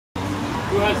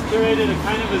who has curated a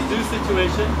kind of a zoo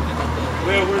situation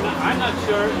where I'm not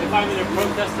sure if I'm in a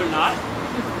protest or not,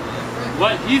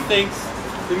 what he thinks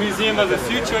the Museum of the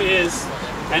Future is,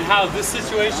 and how this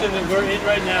situation that we're in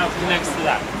right now connects to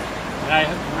that. And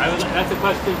that's a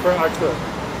question for Artur.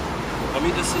 I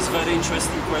mean, this is a very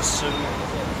interesting question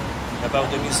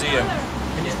about the museum.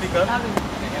 Can you speak up?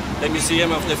 The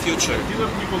Museum of the Future.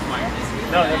 People's minds.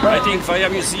 I think via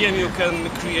museum you can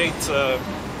create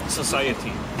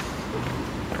society.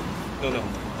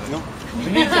 No.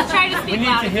 We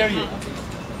need to hear you.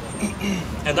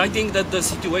 And I think that the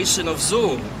situation of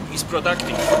zoo is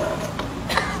productive.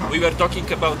 We were talking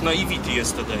about naivety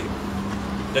yesterday.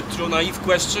 That through naive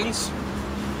questions,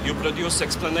 you produce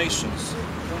explanations.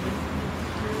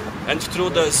 And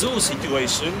through the zoo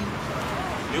situation,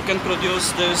 you can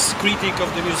produce this critique of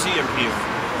the museum here.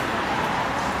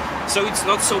 So it's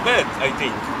not so bad, I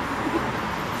think.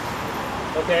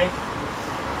 Okay.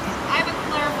 I have a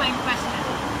clarifying question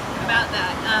about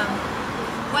that.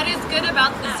 What is good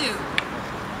about the zoo?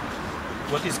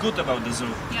 What is good about the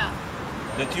zoo? Yeah.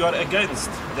 That you are against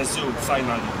the zoo,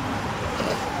 finally.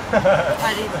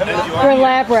 We're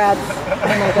lab rats. Oh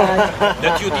my God.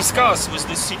 That you discuss with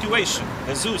this situation.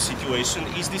 The zoo situation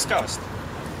is discussed.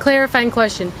 Clarifying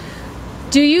question.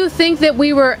 Do you think that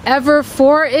we were ever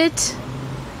for it?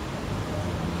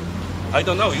 I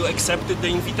don't know, you accepted the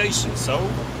invitation, so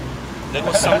that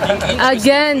was something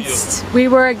Against. We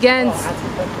were against.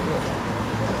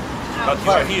 But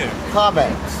you are here.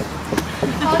 Comments.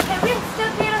 Can we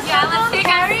still get a Yeah, let's take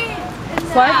Harry?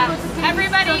 What?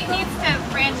 Everybody needs to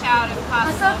branch out if A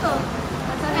possible. circle.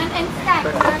 And stack.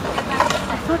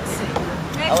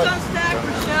 Next on stack,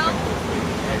 Michelle.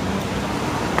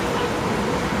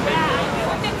 Yeah, I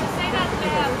wanted to say that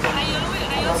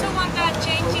I also want that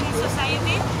change in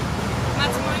society.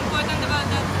 Much more important about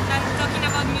that than talking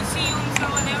about museums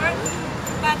or whatever.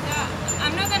 But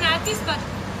I'm not an artist, but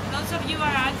lots of you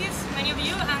are artists, many of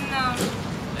you, and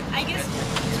I guess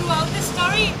throughout the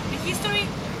story, the history,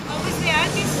 always the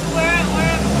artists were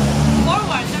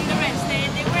forward than the rest.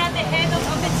 They were at the head of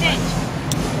the change.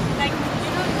 Like,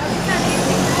 you know, it's not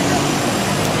easy.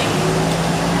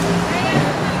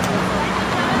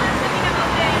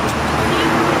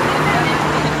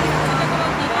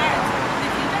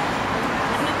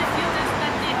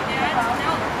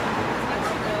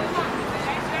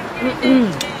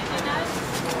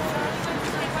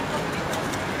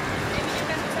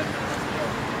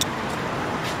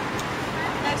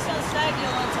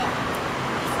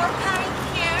 For coming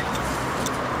here,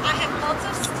 I have lots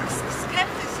of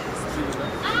skepticism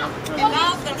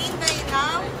about the new way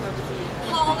now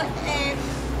whole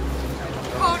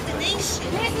coordination.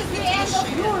 This is the end of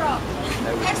Europe.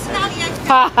 Personally, I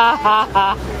feel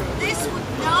this would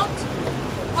not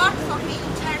work for me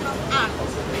in terms of art.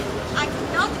 I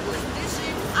cannot put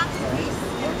visual activists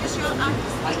and visual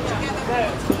artists together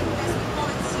as we call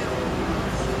it soon.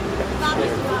 But to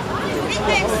make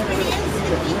the experience and meetings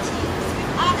with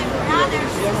other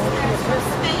brothers, sisters from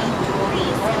Spain,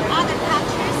 Greece, and other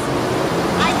countries,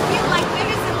 I feel like there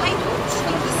is a language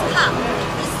in this camp, in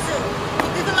this zoo. We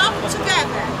developed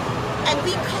together, and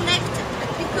we connected,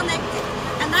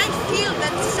 and I feel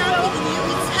that something new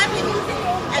is happening.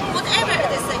 And whatever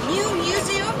it is, a new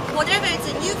museum, whatever it's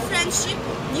a new friendship,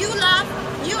 new love,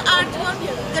 new artwork,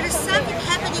 there is something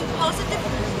happening positive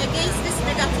against this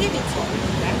negativity.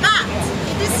 But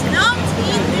it is not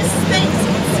in this space,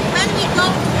 it's when we go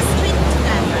to the street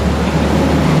together.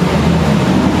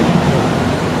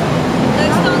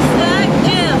 Next on stack,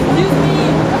 Jim. Excuse me,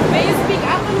 may you speak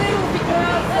up a little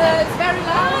because it's very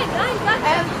loud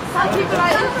and some people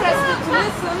are interested to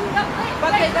listen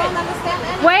but they don't understand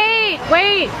anything.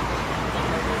 Wait!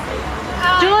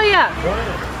 Julia!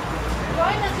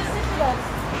 Join us, just sit with us.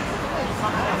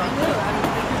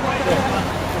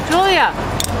 Julia!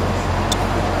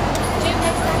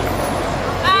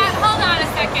 Hold on a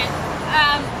second.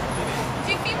 Do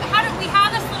you think, we have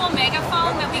this little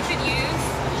megaphone that we could use?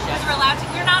 Because we're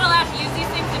not allowed to use these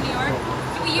things in New York.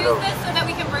 Do we use this so that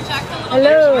we can project a little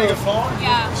Hello. bit?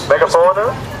 Yeah.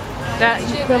 Megaphone?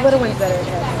 The little one's better.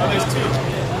 Oh, there's two.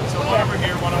 So one over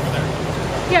here, one over there.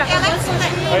 Yeah.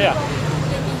 Oh, yeah.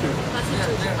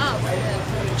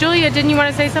 Julia, didn't you want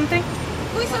to say something?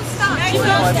 Who's on stack? Next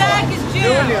on stack is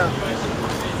Jim.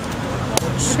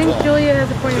 I think Julia has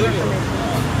a point of information.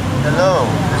 Hello.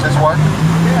 Does this work?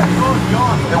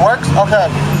 Yeah, it works? Okay.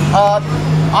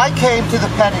 I came to the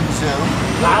petting zoo.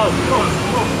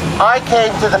 I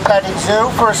came to the petting zoo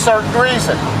for a certain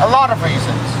reason. A lot of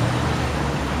reasons.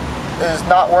 Is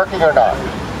not working or not?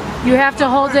 You have to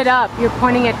hold it up. You're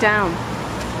pointing it down.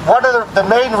 One of the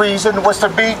main reason was to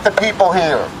meet the people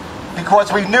here.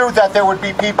 because we knew that there would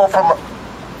be people from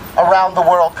around the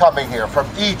world coming here, from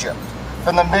Egypt,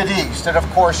 from the Mideast, and of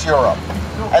course Europe.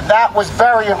 And that was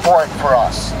very important for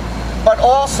us. But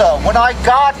also, when I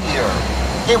got here,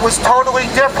 it was totally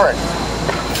different.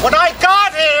 When I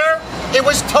got here, it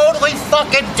was totally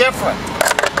fucking different.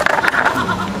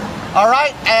 All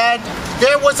right, and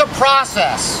there was a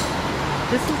process.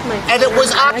 And it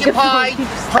was occupied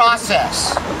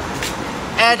process.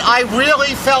 And I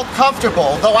really felt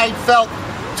comfortable, though I felt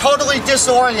totally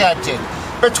disoriented,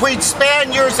 between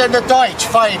Spaniards and the Deutsch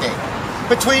fighting,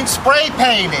 between spray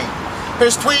painting,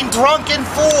 between drunken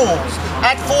fools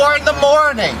at 4 in the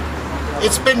morning.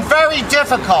 It's been very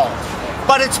difficult,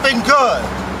 but it's been good.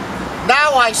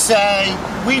 Now I say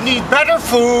we need better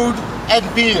food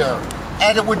and beer,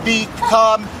 and it would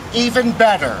become even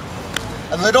better.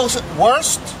 A little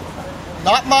worse,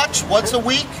 not much, once a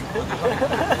week,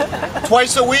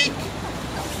 twice a week.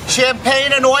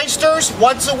 Champagne and oysters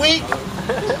once a week.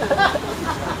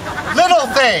 Little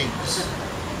things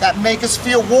that make us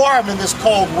feel warm in this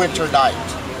cold winter night.